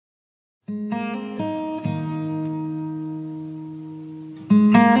Good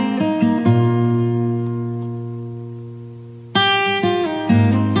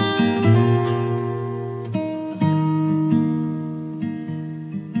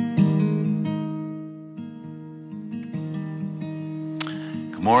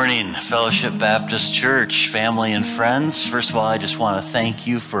morning, Fellowship Baptist Church, family and friends. First of all, I just want to thank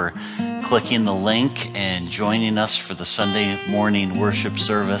you for clicking the link and joining us for the Sunday morning worship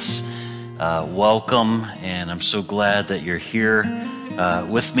service. Welcome, and I'm so glad that you're here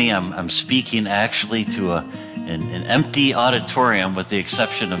with me. I'm speaking actually to an empty auditorium with the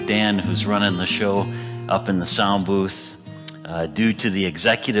exception of Dan, who's running the show up in the sound booth. Due to the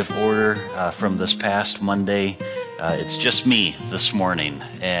executive order from this past Monday, it's just me this morning,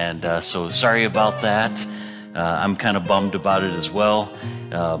 and so sorry about that. I'm kind of bummed about it as well,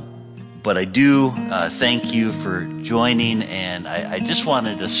 but I do thank you for joining, and I just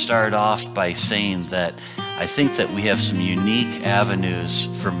wanted to start off by saying that I think that we have some unique avenues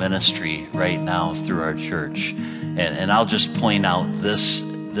for ministry right now through our church, and I'll just point out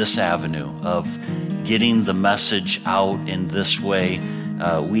this avenue of getting the message out in this way.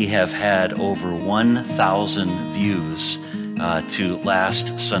 We have had over 1,000 views to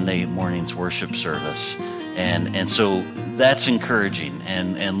last Sunday morning's worship service. And so that's encouraging.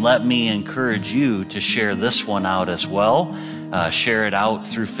 And let me encourage you to share this one out as well. Share it out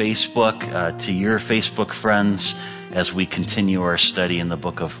through Facebook to your Facebook friends as we continue our study in the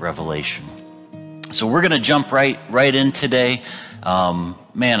book of Revelation. So we're going to jump right in today.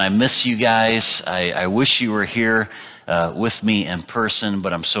 Man, I miss you guys. I wish you were here with me in person,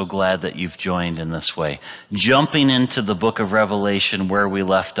 but I'm so glad that you've joined in this way. Jumping into the book of Revelation where we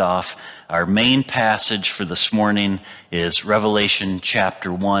left off, our main passage for this morning is Revelation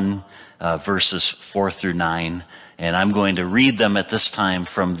chapter 1, verses 4 through 9. And I'm going to read them at this time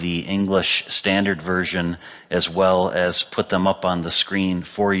from the English Standard Version, as well as put them up on the screen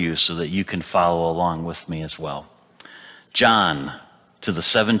for you so that you can follow along with me as well. John, to the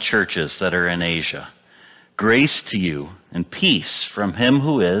 7 churches that are in Asia. Grace to you and peace from him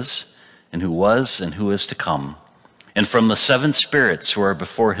who is, and who was, and who is to come, and from the 7 spirits who are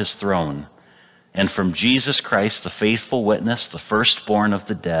before his throne, and from Jesus Christ, the faithful witness, the firstborn of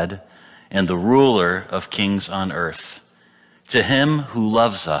the dead, and the ruler of kings on earth. To him who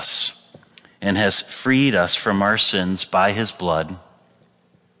loves us and has freed us from our sins by his blood,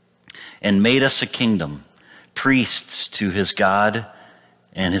 and made us a kingdom, priests to his God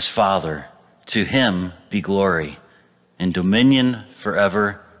and his Father. To him be glory and dominion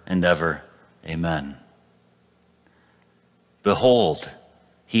forever and ever. Amen. Behold,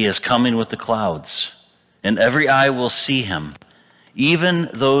 he is coming with the clouds, and every eye will see him, even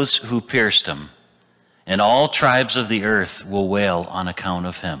those who pierced him, and all tribes of the earth will wail on account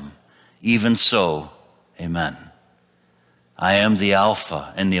of him. Even so, amen. I am the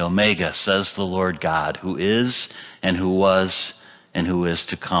Alpha and the Omega, says the Lord God, who is and who was and who is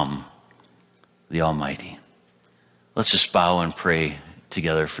to come, the Almighty. Let's just bow and pray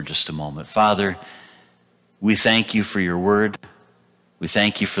together for just a moment. Father, we thank you for your word. We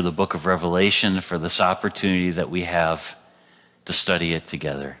thank you for the book of Revelation, for this opportunity that we have to study it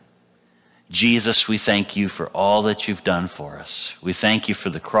together. Jesus, we thank you for all that you've done for us. We thank you for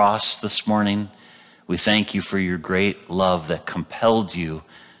the cross this morning. We thank you for your great love that compelled you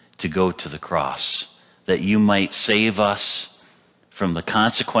to go to the cross, that you might save us from the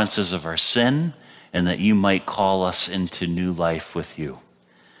consequences of our sin, and that you might call us into new life with you.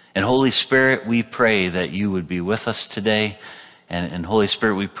 And Holy Spirit, we pray that you would be with us today. And Holy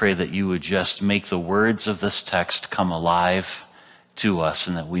Spirit, we pray that you would just make the words of this text come alive to us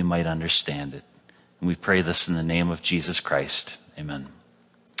and that we might understand it. And we pray this in the name of Jesus Christ. Amen.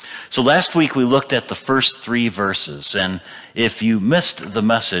 So last week we looked at the first 3 verses, and if you missed the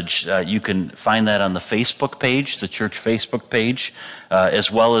message, you can find that on the Facebook page, the church Facebook page, as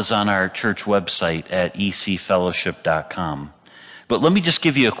well as on our church website at ecfellowship.com. But let me just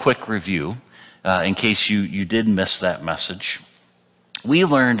give you a quick review in case you did miss that message. We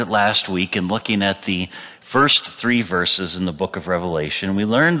learned last week in looking at the first 3 verses in the book of Revelation, we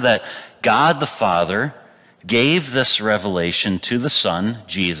learned that God the Father gave this revelation to the Son,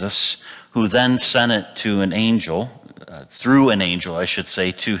 Jesus, who then sent it to an angel, through an angel, I should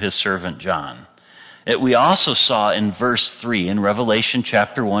say, to his servant John. We also saw in verse 3, in Revelation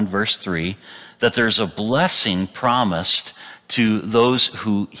chapter 1, verse 3, that there's a blessing promised to those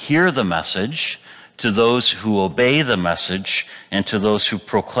who hear the message, to those who obey the message, and to those who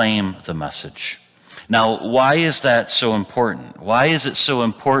proclaim the message. Now, why is that so important? Why is it so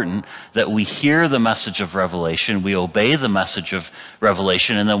important that we hear the message of Revelation, we obey the message of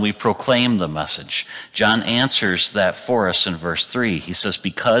Revelation, and then we proclaim the message? John answers that for us in verse 3. He says,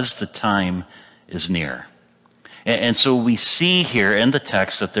 because the time is near. And so we see here in the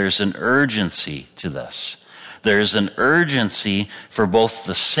text that there's an urgency to this. There's an urgency for both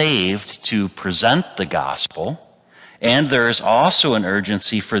the saved to present the gospel, and there is also an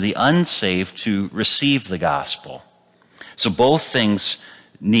urgency for the unsaved to receive the gospel. So both things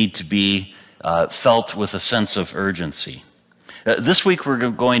need to be felt with a sense of urgency. This week we're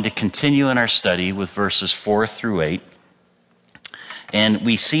going to continue in our study with verses 4 through 8. And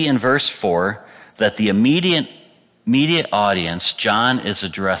we see in verse 4 that the immediate audience John is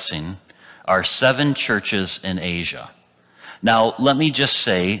addressing are 7 churches in Asia. Now, let me just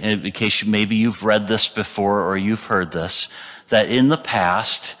say, in case maybe you've read this before or you've heard this, that in the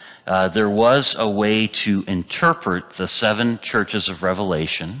past, there was a way to interpret the 7 churches of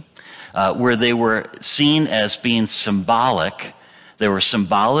Revelation where they were seen as being symbolic. They were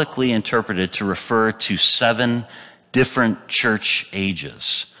symbolically interpreted to refer to 7 different church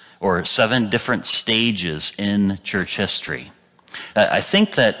ages or 7 different stages in church history. I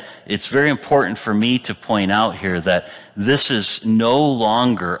think that it's very important for me to point out here that this is no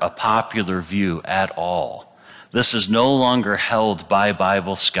longer a popular view at all. This is no longer held by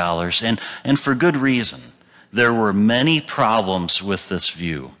Bible scholars, and for good reason. There were many problems with this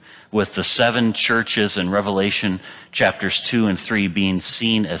view, with the 7 churches in Revelation chapters 2 and 3 being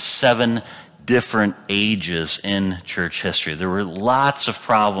seen as 7 different ages in church history. There were lots of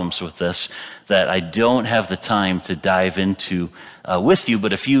problems with this that I don't have the time to dive into with you,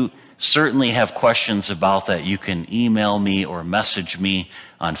 but if you certainly have questions about that, you can email me or message me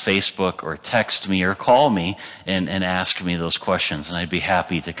on Facebook or text me or call me and ask me those questions, and I'd be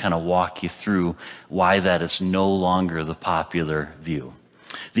happy to kind of walk you through why that is no longer the popular view.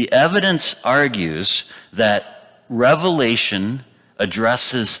 The evidence argues that Revelation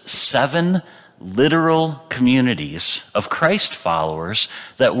addresses 7 literal communities of Christ followers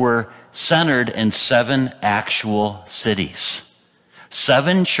that were centered in 7 actual cities.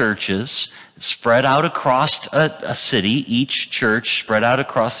 7 churches spread out across a city, each church spread out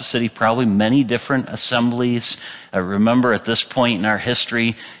across the city, probably many different assemblies. Remember, at this point in our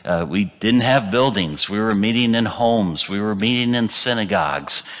history, we didn't have buildings. We were meeting in homes. We were meeting in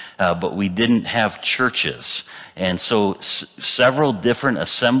synagogues, but we didn't have churches. And so several different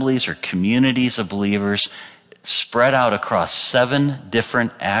assemblies or communities of believers spread out across 7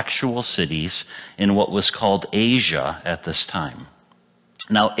 different actual cities in what was called Asia at this time.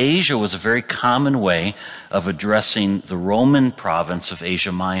 Now, Asia was a very common way of addressing the Roman province of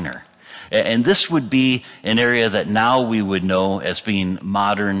Asia Minor. And this would be an area that now we would know as being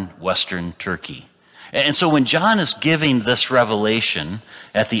modern Western Turkey. And so when John is giving this revelation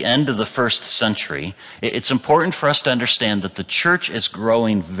at the end of the 1st century, it's important for us to understand that the church is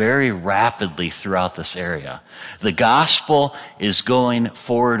growing very rapidly throughout this area. The gospel is going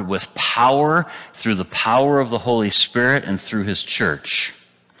forward with power through the power of the Holy Spirit and through his church.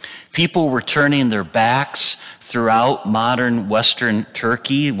 People were turning their backs throughout modern Western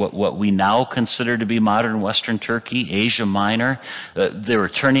Turkey, what we now consider to be modern Western Turkey, Asia Minor. They were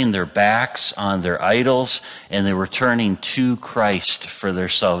turning their backs on their idols, and they were turning to Christ for their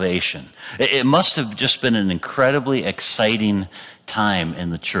salvation. It must have just been an incredibly exciting time in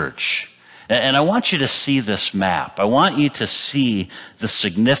the church. And I want you to see this map. I want you to see the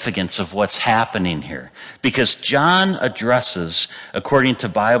significance of what's happening here. Because John addresses, according to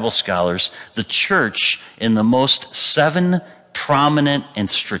Bible scholars, the church in the most 7 prominent and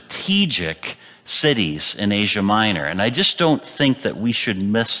strategic cities in Asia Minor. And I just don't think that we should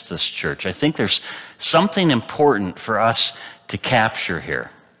miss this church. I think there's something important for us to capture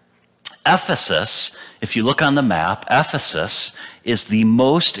here. Ephesus, if you look on the map, Ephesus is the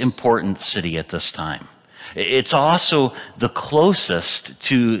most important city at this time. It's also the closest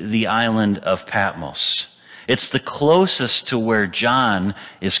to the island of Patmos. It's the closest to where John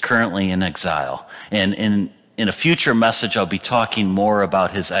is currently in exile. And in a future message, I'll be talking more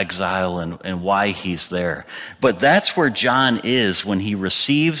about his exile and why he's there. But that's where John is when he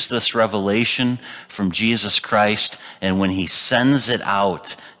receives this revelation from Jesus Christ and when he sends it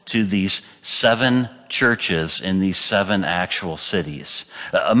out to these 7 churches in these 7 actual cities.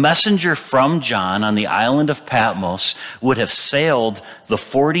 A messenger from John on the island of Patmos would have sailed the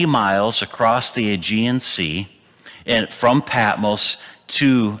 40 miles across the Aegean Sea and from Patmos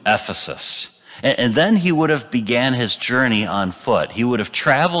to Ephesus. And then he would have began his journey on foot. He would have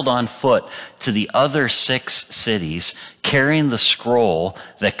traveled on foot to the other 6 cities, carrying the scroll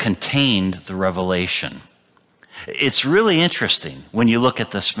that contained the revelation. It's really interesting when you look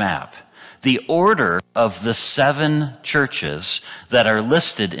at this map. The order of the 7 churches that are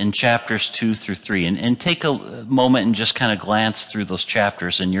listed in chapters 2 through 3. And take a moment and just kind of glance through those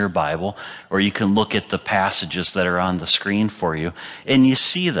chapters in your Bible, or you can look at the passages that are on the screen for you. And you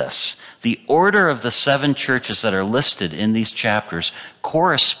see this. The order of the 7 churches that are listed in these chapters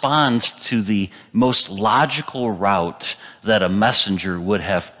corresponds to the most logical route that a messenger would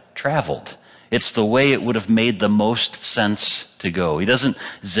have traveled. It's the way it would have made the most sense to go. He doesn't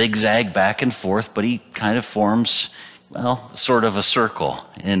zigzag back and forth, but he kind of forms, well, sort of a circle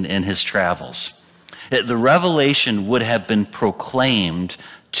in his travels. The revelation would have been proclaimed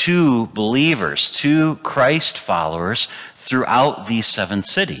to believers, to Christ followers throughout these 7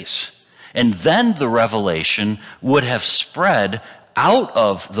 cities. And then the revelation would have spread out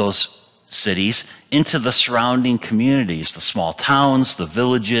of those cities into the surrounding communities, the small towns, the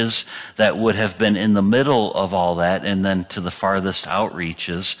villages that would have been in the middle of all that, and then to the farthest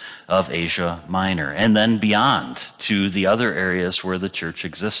outreaches of Asia Minor, and then beyond to the other areas where the church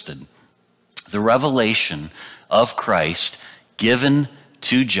existed. The revelation of Christ given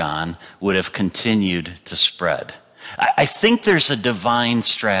to John would have continued to spread. I think there's a divine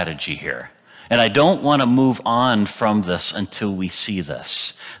strategy here. And I don't want to move on from this until we see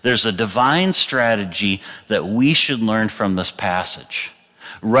this. There's a divine strategy that we should learn from this passage.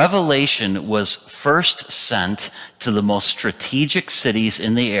 Revelation was first sent to the most strategic cities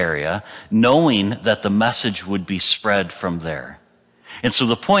in the area, knowing that the message would be spread from there. And so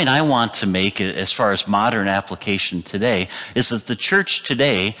the point I want to make as far as modern application today is that the church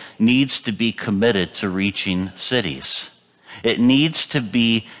today needs to be committed to reaching cities. It needs to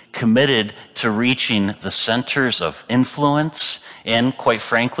be committed to reaching the centers of influence and, quite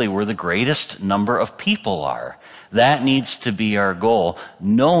frankly, where the greatest number of people are. That needs to be our goal,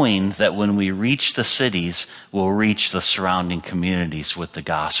 knowing that when we reach the cities, we'll reach the surrounding communities with the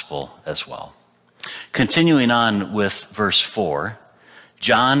gospel as well. Continuing on with verse 4,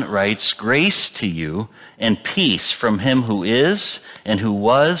 John writes, "Grace to you and peace from him who is, and who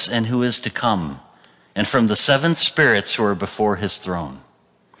was, and who is to come, and from the 7 spirits who are before his throne."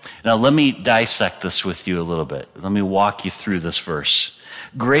 Now let me dissect this with you a little bit. Let me walk you through this verse.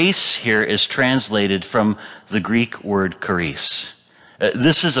 Grace here is translated from the Greek word charis.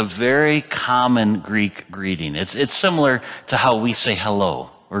 This is a very common Greek greeting. It's similar to how we say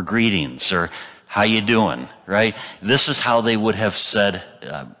hello or greetings or how you doing, right? This is how they would have said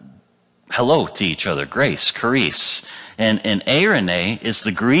hello to each other, grace, charis. And eirene is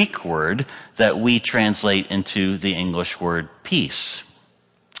the Greek word that we translate into the English word peace.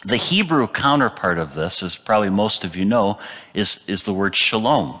 The Hebrew counterpart of this, as probably most of you know, is the word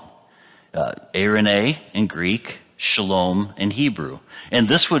shalom. Eirene in Greek, shalom in Hebrew. And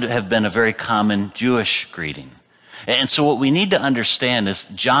this would have been a very common Jewish greeting. And so what we need to understand is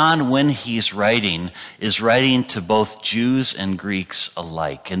John, when he's writing, is writing to both Jews and Greeks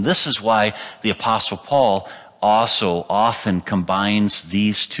alike. And this is why the Apostle Paul also often combines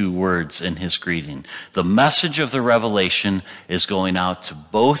these 2 words in his greeting. The message of the revelation is going out to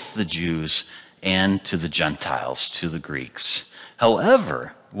both the Jews and to the Gentiles, to the Greeks.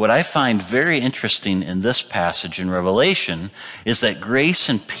 However, what I find very interesting in this passage in Revelation is that grace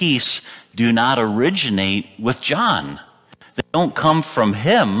and peace do not originate with John. They don't come from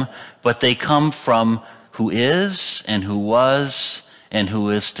him, but they come from who is and who was and who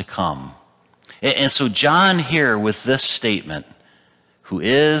is to come. And so John here with this statement, who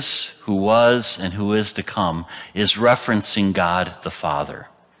is, who was, and who is to come, is referencing God the Father.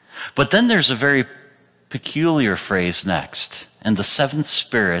 But then there's a very peculiar phrase next, and the 7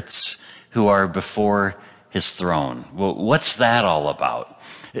 spirits who are before his throne. Well, what's that all about?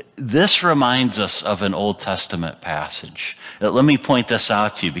 This reminds us of an Old Testament passage. Let me point this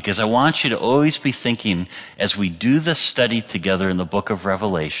out to you because I want you to always be thinking as we do this study together in the book of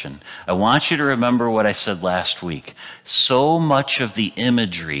Revelation. I want you to remember what I said last week. So much of the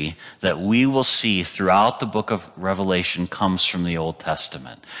imagery that we will see throughout the book of Revelation comes from the Old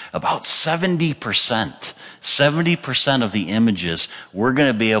Testament. About 70% of the images we're going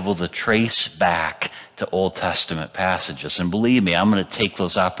to be able to trace back to Old Testament passages. And believe me, I'm going to take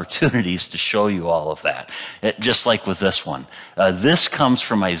those opportunities to show you all of that, just like with this one. This comes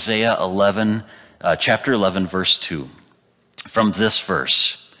from Isaiah 11, chapter 11, verse 2. From this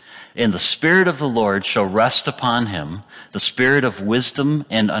verse, "And the Spirit of the Lord shall rest upon him, the Spirit of wisdom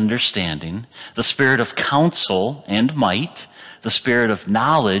and understanding, the Spirit of counsel and might, the Spirit of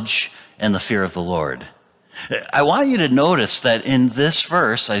knowledge and the fear of the Lord. I want you to notice that in this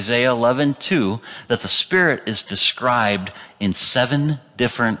verse, Isaiah 11:2, that the Spirit is described in 7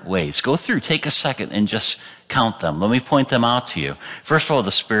 different ways. Go through, take a second and just count them. Let me point them out to you. First of all,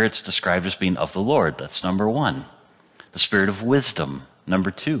 the Spirit's described as being of the Lord. That's number 1. The Spirit of wisdom,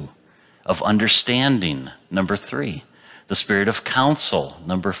 number 2. Of understanding, number 3. The Spirit of counsel,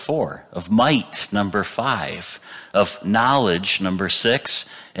 number 4. Of might, number 5. Of knowledge, number 6.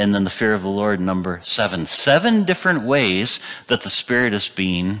 And then the fear of the Lord, number 7. 7 different ways that the Spirit is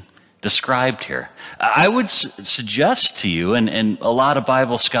being described here. I would suggest to you, and a lot of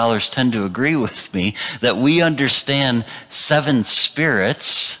Bible scholars tend to agree with me, that we understand 7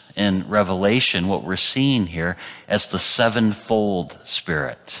 spirits in Revelation, what we're seeing here, as the 7-fold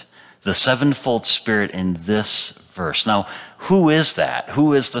Spirit. The 7-fold Spirit in this verse. Now, who is that?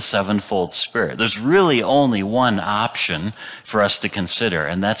 Who is the 7-fold Spirit? There's really only one option for us to consider,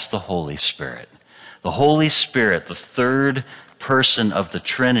 and that's the Holy Spirit. The Holy Spirit, the 3rd person of the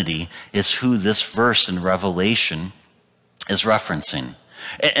Trinity, is who this verse in Revelation is referencing.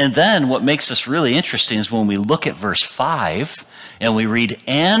 And then what makes this really interesting is when we look at verse 5 and we read,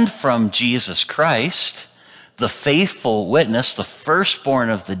 "And from Jesus Christ, the faithful witness, the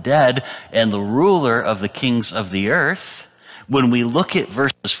firstborn of the dead, and the ruler of the kings of the earth." When we look at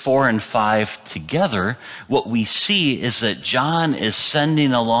verses 4 and 5 together, what we see is that John is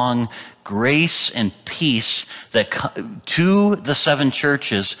sending along grace and peace to the 7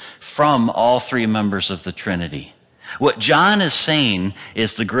 churches from all 3 members of the Trinity. What John is saying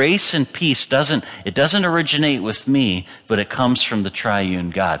is the grace and peace doesn't originate with me, but it comes from the triune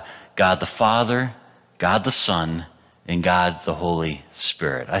God. God the Father, God the Son, and God the Holy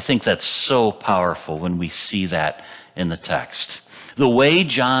Spirit. I think that's so powerful when we see that in the text. The way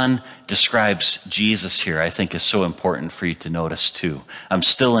John describes Jesus here, I think, is so important for you to notice too. I'm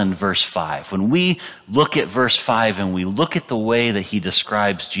still in verse 5. When we look at verse 5 and we look at the way that he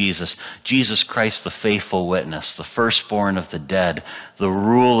describes Jesus, Jesus Christ, the faithful witness, the firstborn of the dead, the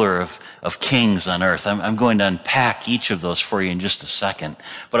ruler of kings on earth. I'm going to unpack each of those for you in just a second.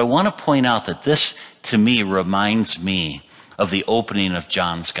 But I want to point out that this, to me, reminds me of the opening of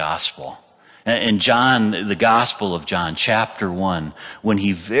John's gospel. In John, the Gospel of John, chapter 1, when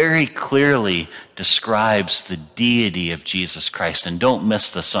he very clearly describes the deity of Jesus Christ. And don't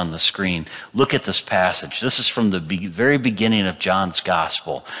miss this on the screen. Look at this passage. This is from the very beginning of John's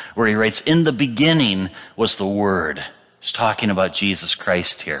Gospel, where he writes, "In the beginning was the Word." He's talking about Jesus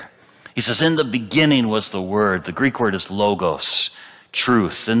Christ here. He says, "In the beginning was the Word." The Greek word is logos,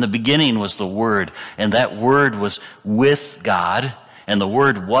 truth. In the beginning was the Word, and that Word was with God, and the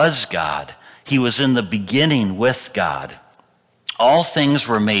Word was God. He was in the beginning with God. All things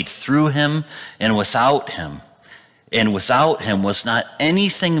were made through him, and without him was not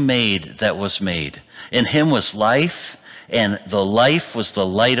anything made that was made. In him was life, and the life was the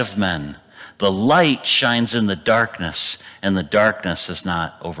light of men. The light shines in the darkness, and the darkness has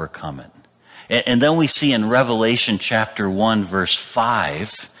not overcome it. And then we see in Revelation chapter 1, verse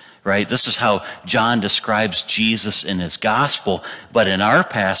 5, right? This is how John describes Jesus in his gospel. But in our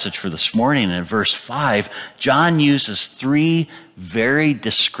passage for this morning, in verse 5, John uses 3 very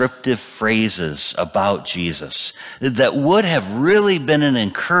descriptive phrases about Jesus that would have really been an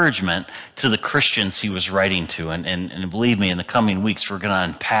encouragement to the Christians he was writing to. And believe me, in the coming weeks, we're going to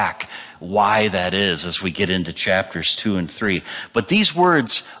unpack why that is as we get into chapters 2 and 3. But these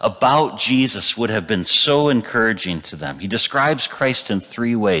words about Jesus would have been so encouraging to them. He describes Christ in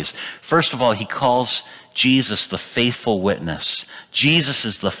 3 ways. First of all, he calls Jesus the faithful witness. Jesus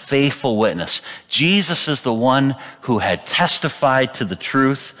is the faithful witness. Jesus is the one who had testified to the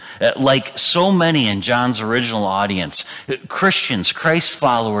truth. Like so many in John's original audience, Christians, Christ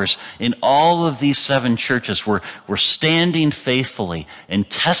followers in all of these 7 churches were standing faithfully and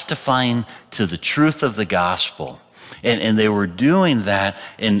testifying to the truth of the gospel. And they were doing that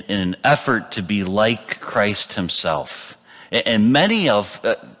in an effort to be like Christ himself. And many of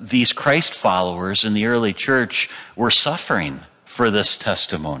these Christ followers in the early church were suffering for this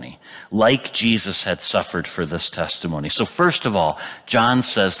testimony, like Jesus had suffered for this testimony. So first of all, John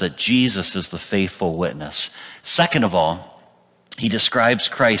says that Jesus is the faithful witness. Second of all, he describes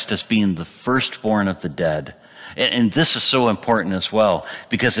Christ as being the firstborn of the dead. And this is so important as well,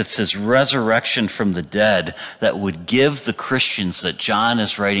 because it's his resurrection from the dead that would give the Christians that John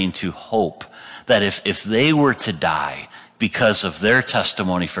is writing to hope that if they were to die because of their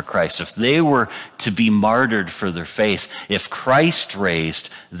testimony for Christ, if they were to be martyred for their faith, if Christ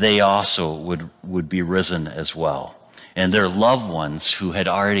raised, they also would be risen as well. and their loved ones who had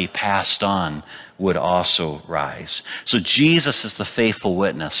already passed on would also rise. So Jesus is the faithful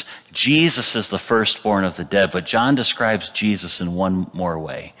witness. Jesus is the firstborn of the dead, but John describes Jesus in one more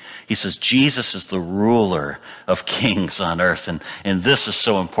way. He says Jesus is the ruler of kings on earth, and this is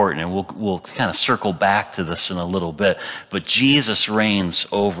so important, and we'll kind of circle back to this in a little bit, but Jesus reigns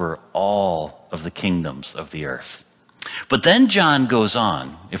over all of the kingdoms of the earth. But then John goes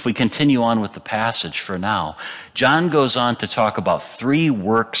on, if we continue on with the passage for now, John goes on to talk about three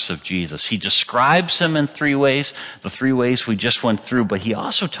works of Jesus. He describes him in three ways, the three ways we just went through, but he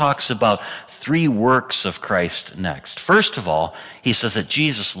also talks about three works of Christ next. First of all, he says that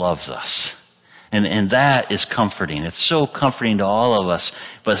Jesus loves us. And that is comforting. It's so comforting to all of us,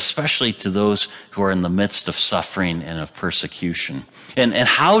 but especially to those who are in the midst of suffering and of persecution. And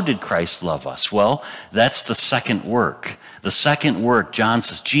how did Christ love us? Well, that's the second work. The second work, John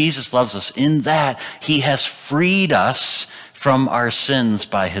says, Jesus loves us in that he has freed us from our sins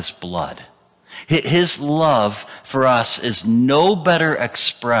by his blood. His love for us is no better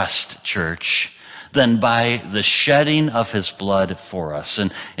expressed, church, than by the shedding of his blood for us.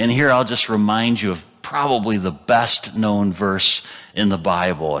 And here I'll just remind you of probably the best known verse in the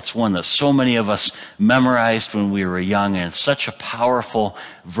Bible. It's one that so many of us memorized when we were young, and it's such a powerful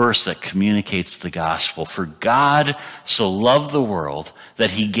verse that communicates the gospel. For God so loved the world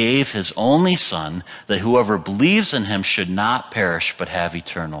that he gave his only Son, that whoever believes in him should not perish but have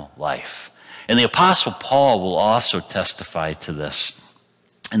eternal life. And the Apostle Paul will also testify to this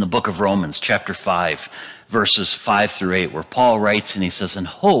in the book of Romans, chapter 5, verses 5 through 8, where Paul writes and he says, "And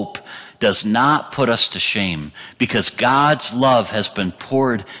hope does not put us to shame, because God's love has been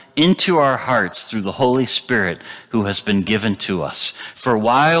poured into our hearts through the Holy Spirit who has been given to us. For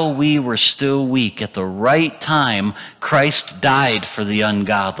while we were still weak, at the right time, Christ died for the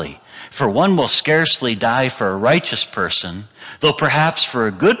ungodly. For one will scarcely die for a righteous person, though perhaps for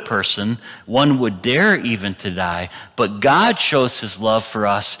a good person one would dare even to die. But God shows his love for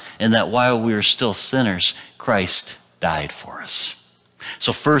us in that while we were still sinners, Christ died for us."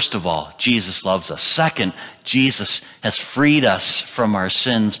 So first of all, Jesus loves us. Second, Jesus has freed us from our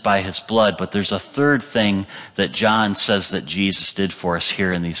sins by his blood. But there's a third thing that John says that Jesus did for us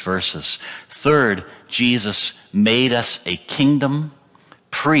here in these verses. Third, Jesus made us a kingdom,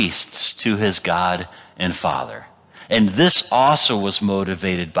 priests to his God and Father. And this also was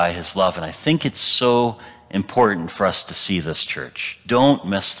motivated by his love. And I think it's so important for us to see this, church. Don't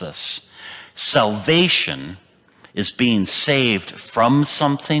miss this. Salvation is being saved from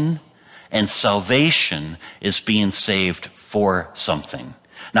something, and salvation is being saved for something.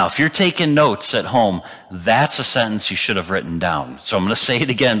 Now, if you're taking notes at home, that's a sentence you should have written down. So I'm going to say it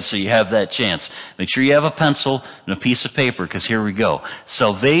again so you have that chance. Make sure you have a pencil and a piece of paper, because here we go.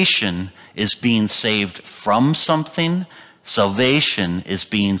 Salvation is being saved from something. Salvation is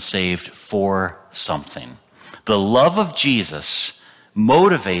being saved for something. The love of Jesus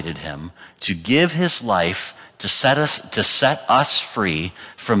motivated him to give his life to set us free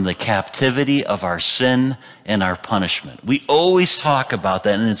from the captivity of our sin and our punishment. We always talk about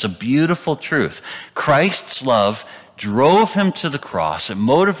that, and it's a beautiful truth. Christ's love drove him to the cross. It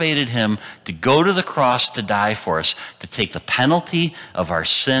motivated him to go to the cross to die for us, to take the penalty of our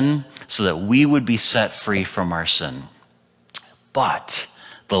sin so that we would be set free from our sin. But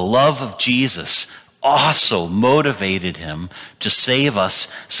the love of Jesus also motivated him to save us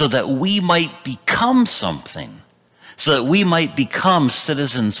so that we might become something, so that we might become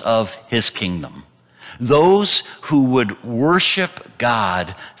citizens of his kingdom. Those who would worship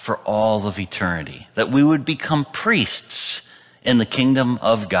God for all of eternity, that we would become priests in the kingdom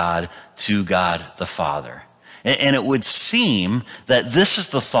of God to God the Father. And it would seem that this is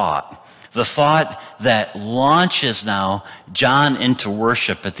the thought that launches now John into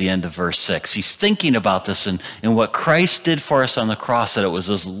worship at the end of verse 6. He's thinking about this and what Christ did for us on the cross, that it was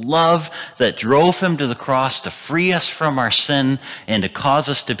his love that drove him to the cross to free us from our sin and to cause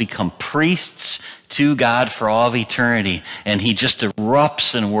us to become priests to God for all of eternity. And he just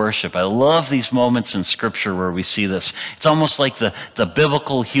erupts in worship. I love these moments in Scripture where we see this. It's almost like the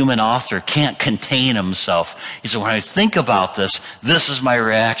biblical human author can't contain himself. He said, when I think about this, this is my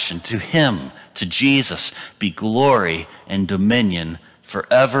reaction. To him, to Jesus, be glory and dominion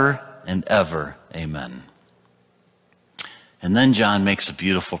forever and ever. Amen. And then John makes a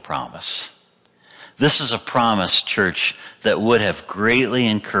beautiful promise. This is a promise, church, that would have greatly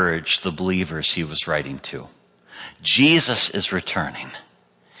encouraged the believers he was writing to. Jesus is returning.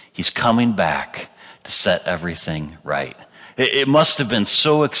 He's coming back to set everything right. It must have been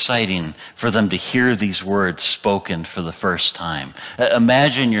so exciting for them to hear these words spoken for the first time.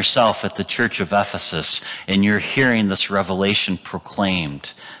 Imagine yourself at the church of Ephesus and you're hearing this revelation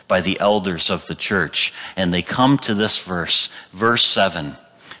proclaimed by the elders of the church. And they come to this verse, verse 7.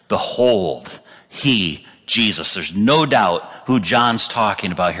 Behold, he, Jesus, there's no doubt who John's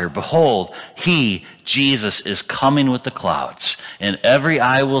talking about here. Behold, he, Jesus, is coming with the clouds, and every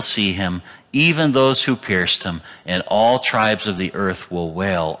eye will see him, even those who pierced him, and all tribes of the earth will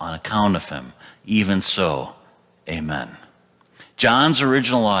wail on account of him. Even so, amen. John's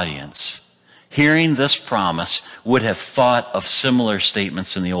original audience, hearing this promise, would have thought of similar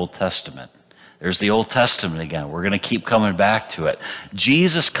statements in the Old Testament. There's the Old Testament again. We're going to keep coming back to it.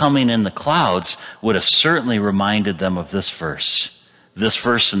 Jesus coming in the clouds would have certainly reminded them of this verse. This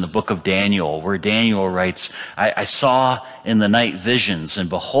verse in the book of Daniel, where Daniel writes, I saw in the night visions, and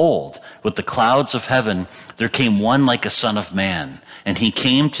behold, with the clouds of heaven, there came one like a son of man, and he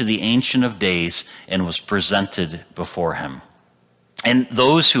came to the Ancient of Days and was presented before him. And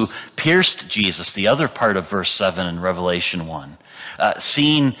those who pierced Jesus, the other part of verse 7 in Revelation 1,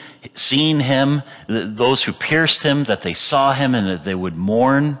 seeing him, those who pierced him, that they saw him and that they would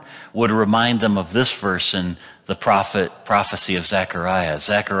mourn, would remind them of this verse in the prophecy of Zechariah.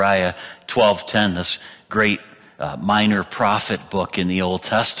 Zechariah 12:10, this great minor prophet book in the Old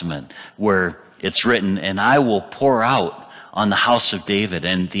Testament, where it's written, and I will pour out on the house of David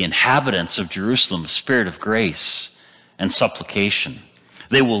and the inhabitants of Jerusalem a spirit of grace and supplication.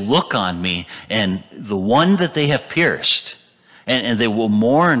 They will look on me and the one that they have pierced, and they will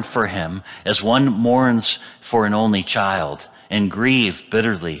mourn for him as one mourns for an only child, and grieve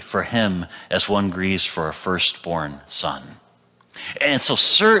bitterly for him as one grieves for a firstborn son. And so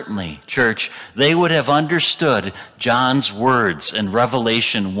certainly, church, they would have understood John's words in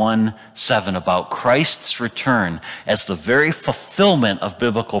Revelation 1:7 about Christ's return as the very fulfillment of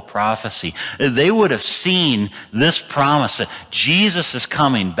biblical prophecy. They would have seen this promise that Jesus is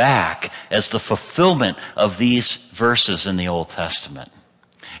coming back as the fulfillment of these verses in the Old Testament.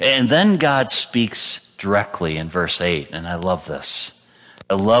 And then God speaks directly in verse 8, and I love this.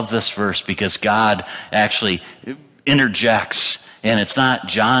 I love this verse because God actually interjects, and it's not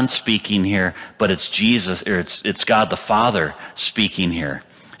John speaking here, but it's Jesus, or it's God the Father speaking here.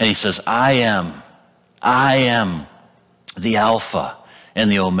 And he says, I am the Alpha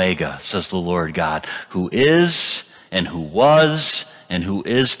and the Omega, says the Lord God, who is and who was and who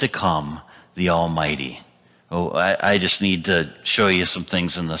is to come, the Almighty. Oh, I just need to show you some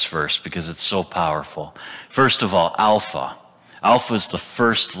things in this verse because it's so powerful. First of all, Alpha. Alpha is the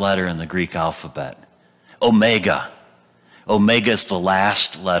first letter in the Greek alphabet. Omega. Omega is the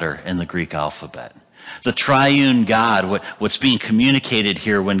last letter in the Greek alphabet. The triune God, what's being communicated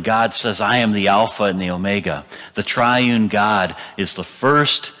here when God says, I am the Alpha and the Omega. The triune God is the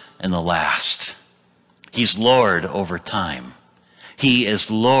first and the last. He's Lord over time. He is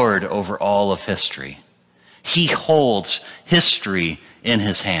Lord over all of history. He holds history in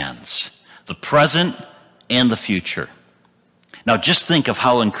his hands, the present and the future. Now just think of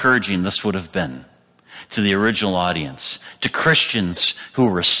how encouraging this would have been to the original audience, to Christians who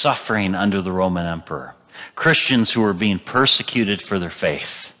were suffering under the Roman emperor, Christians who were being persecuted for their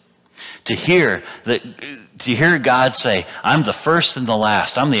faith. To hear God say, I'm the first and the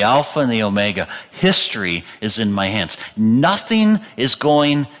last, I'm the Alpha and the Omega, history is in my hands. Nothing is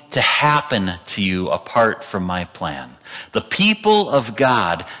going to happen to you apart from my plan. The people of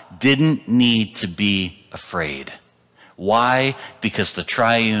God didn't need to be afraid. Why? Because the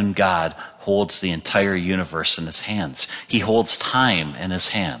triune God holds the entire universe in his hands. He holds time in his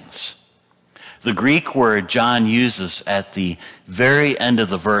hands. The Greek word John uses at the very end of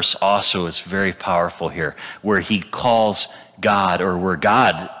the verse also is very powerful here, where he calls God, or where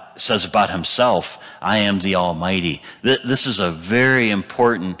God says about himself, I am the Almighty. This is a very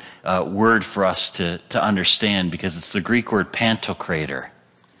important word for us to understand because it's the Greek word pantocrator.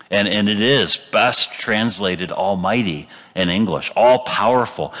 And it is best translated Almighty in English,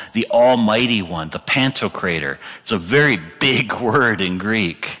 all-powerful, the Almighty One, the Pantocrator. It's a very big word in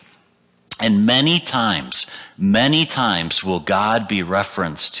Greek. And many times will God be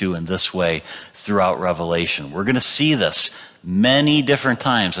referenced to in this way throughout Revelation. We're going to see this many different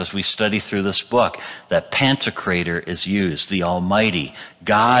times as we study through this book, that Pantocrator is used, the Almighty.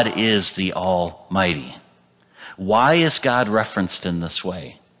 God is the Almighty. Why is God referenced in this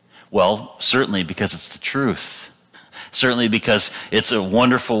way? Well, certainly because it's the truth. Certainly because it's a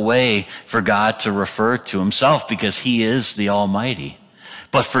wonderful way for God to refer to himself because he is the Almighty.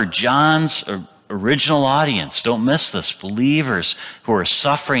 But for John's original audience, don't miss this, believers who are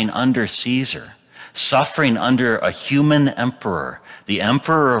suffering under Caesar, suffering under a human emperor, the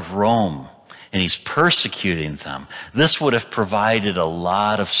emperor of Rome, and he's persecuting them. This would have provided a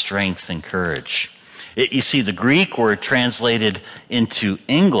lot of strength and courage. You see, the Greek word translated into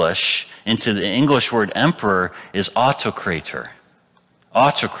English, into the English word emperor, is autocrator.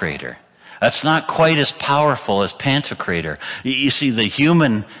 Autocrator. That's not quite as powerful as pantocrator. You see, the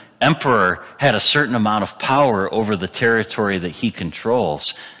human emperor had a certain amount of power over the territory that he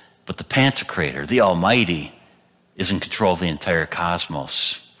controls, but the pantocrator, the Almighty, is in control of the entire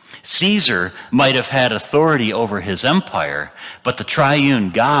cosmos. Caesar might have had authority over his empire, but the triune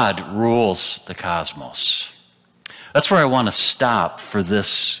God rules the cosmos. That's where I want to stop for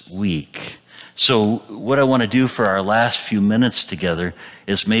this week. So what I want to do for our last few minutes together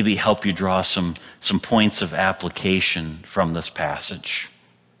is maybe help you draw some points of application from this passage.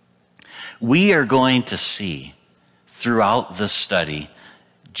 We are going to see throughout this study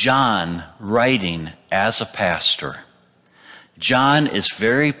John writing as a pastor. John is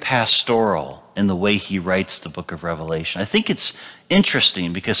very pastoral in the way he writes the book of Revelation. I think it's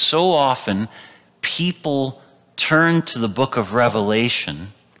interesting because so often people turn to the book of Revelation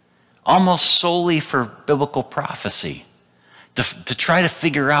almost solely for biblical prophecy, to try to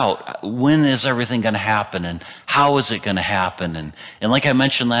figure out when is everything going to happen and how is it going to happen. And like I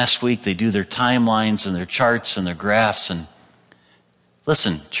mentioned last week, they do their timelines and their charts and their graphs. And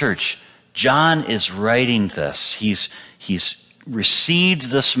listen, church, John is writing this. He's received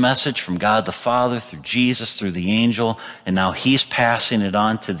this message from God the Father through Jesus, through the angel, and now he's passing it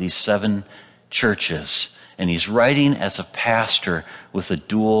on to these 7 churches. And he's writing as a pastor with a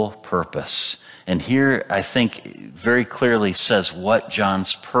dual purpose. And here, I think, very clearly says what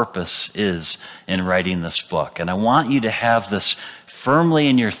John's purpose is in writing this book. And I want you to have this firmly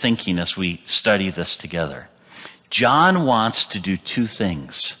in your thinking as we study this together. John wants to do 2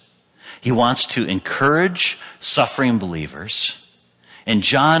 things. He wants to encourage suffering believers, and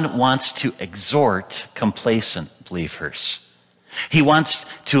John wants to exhort complacent believers. He wants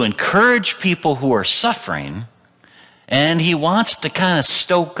to encourage people who are suffering, and he wants to kind of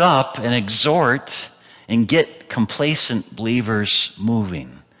stoke up and exhort and get complacent believers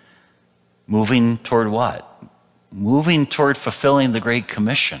moving. Moving toward what? Moving toward fulfilling the Great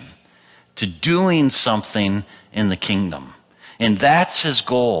Commission, to doing something in the kingdom. And that's his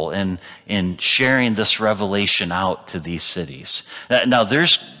goal in sharing this revelation out to these cities. Now,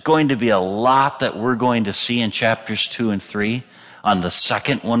 there's going to be a lot that we're going to see in chapters 2 and 3 on the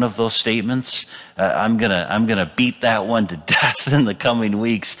second one of those statements. I'm gonna beat that one to death in the coming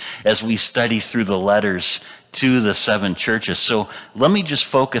weeks as we study through the letters to the 7 churches. So let me just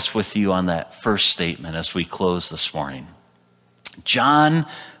focus with you on that first statement as we close this morning. John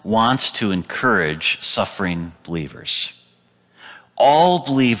wants to encourage suffering believers. All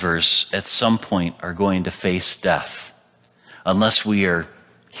believers at some point are going to face death, unless we are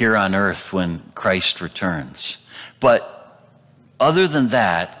here on earth when Christ returns. But other than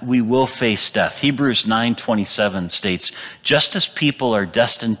that, we will face death. Hebrews 9:27 states, just as people are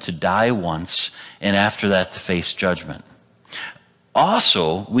destined to die once, and after that to face judgment.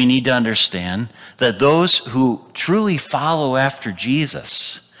 Also, we need to understand that those who truly follow after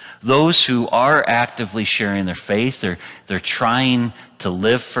Jesus, those who are actively sharing their faith, they're trying to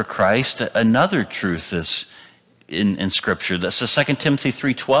live for Christ. Another truth is in Scripture. That's 2 Timothy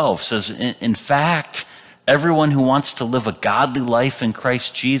 3:12 says, in fact, everyone who wants to live a godly life in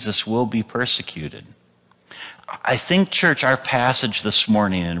Christ Jesus will be persecuted. I think, church, our passage this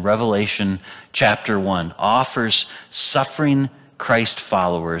morning in Revelation chapter 1 offers suffering Christ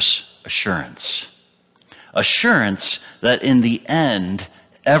followers assurance. Assurance that in the end,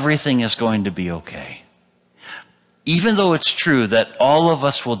 everything is going to be okay. Even though it's true that all of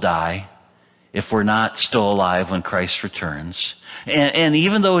us will die if we're not still alive when Christ returns, and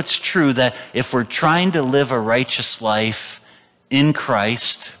even though it's true that if we're trying to live a righteous life in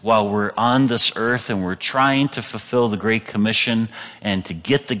Christ while we're on this earth and we're trying to fulfill the Great Commission and to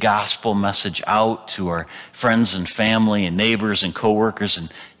get the gospel message out to our friends and family and neighbors and coworkers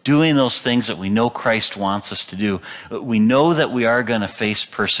and doing those things that we know Christ wants us to do, we know that we are going to face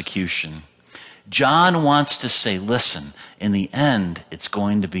persecution. John wants to say, listen, in the end, it's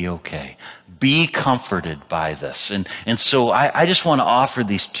going to be okay. Be comforted by this. And so I just want to offer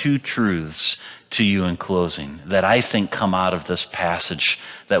these 2 truths to you in closing that I think come out of this passage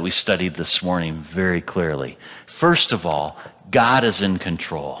that we studied this morning very clearly. First of all, God is in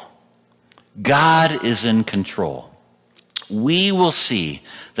control. God is in control. We will see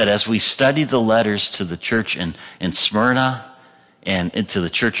that as we study the letters to the church in Smyrna and into the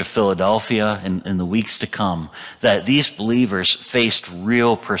church of Philadelphia in the weeks to come, that these believers faced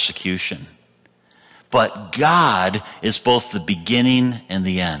real persecution. But God is both the beginning and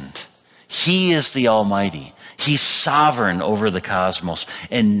the end. He is the Almighty. He's sovereign over the cosmos,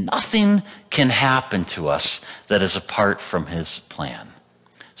 and nothing can happen to us that is apart from his plan.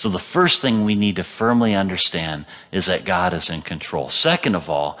 So the first thing we need to firmly understand is that God is in control. Second of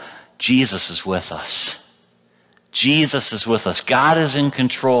all, Jesus is with us. Jesus is with us. God is in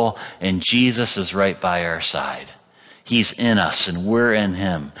control, and Jesus is right by our side. He's in us, and we're in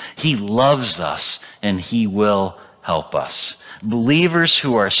him. He loves us, and he will help us. Believers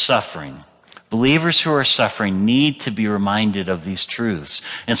who are suffering need to be reminded of these truths.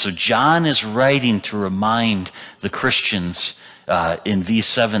 And so John is writing to remind the Christians in these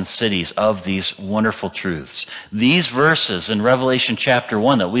 7 cities of these wonderful truths. These verses in Revelation chapter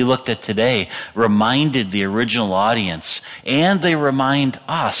 1 that we looked at today reminded the original audience, and they remind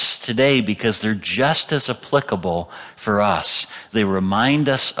us today because they're just as applicable for us. They remind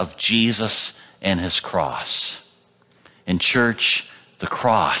us of Jesus and his cross. In church, the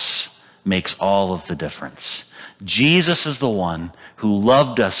cross makes all of the difference. Jesus is the one who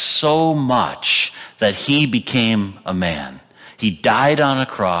loved us so much that he became a man. He died on a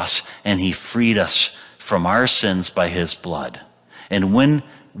cross, and he freed us from our sins by his blood. And when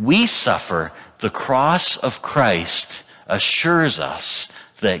we suffer, the cross of Christ assures us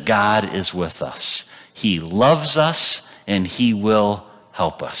that God is with us. He loves us, and he will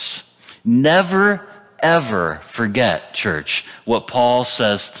help us. Never, ever forget, church, what Paul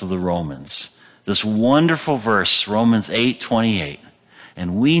says to the Romans. This wonderful verse, Romans 8:28.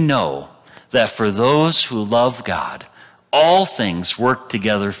 And we know that for those who love God, all things work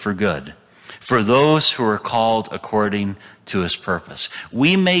together for good, for those who are called according to his purpose.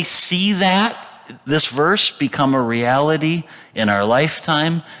 We may see this verse become a reality in our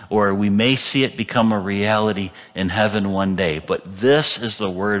lifetime, or we may see it become a reality in heaven one day. But this is the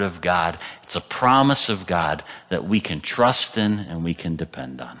word of God. It's a promise of God that we can trust in and we can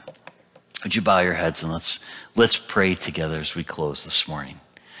depend on. Would you bow your heads and let's pray together as we close this morning.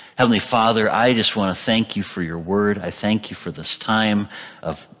 Heavenly Father, I just want to thank you for your word. I thank you for this time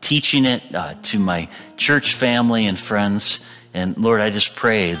of teaching it to my church family and friends. And Lord, I just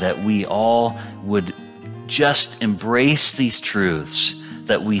pray that we all would just embrace these truths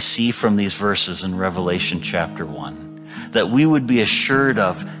that we see from these verses in Revelation chapter 1. That we would be assured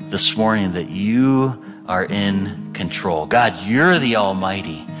of this morning that you are in control. God, you're the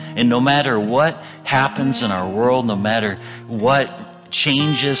Almighty. And no matter what happens in our world, no matter what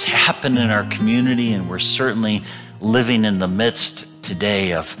changes happen in our community, and we're certainly living in the midst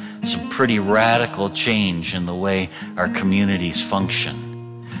today of some pretty radical change in the way our communities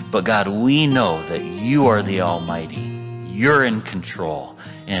function. But God, we know that you are the Almighty. You're in control,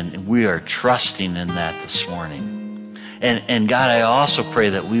 and we are trusting in that this morning. And God, I also pray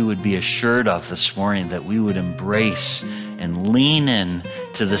that we would be assured of this morning, that we would embrace and lean in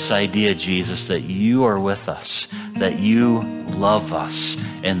to this idea, Jesus, that you are with us, that you love us,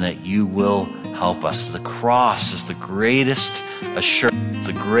 and that you will help us. The cross is the greatest assurance,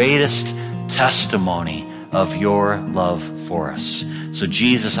 the greatest testimony of your love for us. So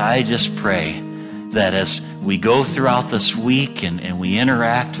Jesus, I just pray that as we go throughout this week and we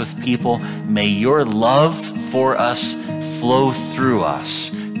interact with people, may your love for us flow through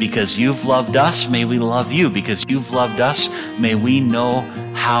us. Because you've loved us, may we love you. Because you've loved us, may we know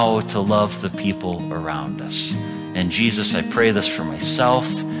how to love the people around us. And Jesus, I pray this for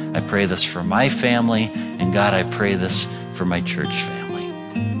myself. I pray this for my family. And God, I pray this for my church family.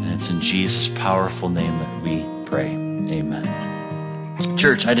 And it's in Jesus' powerful name that we pray. Amen.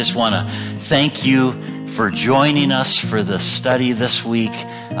 Church, I just want to thank you for joining us for this study this week.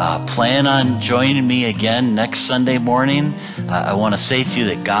 Plan on joining me again next Sunday morning. I want to say to you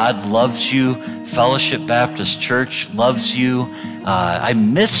that God loves you. Fellowship Baptist Church loves you. I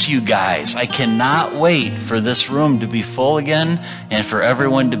miss you guys. I cannot wait for this room to be full again and for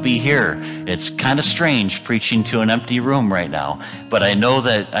everyone to be here. It's kind of strange preaching to an empty room right now, but I know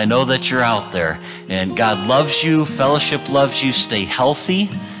that you're out there, and God loves you. Fellowship loves you. Stay healthy.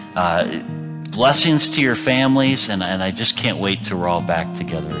 Blessings to your families, and I just can't wait till we're all back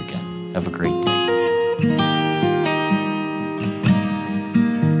together again. Have a great day.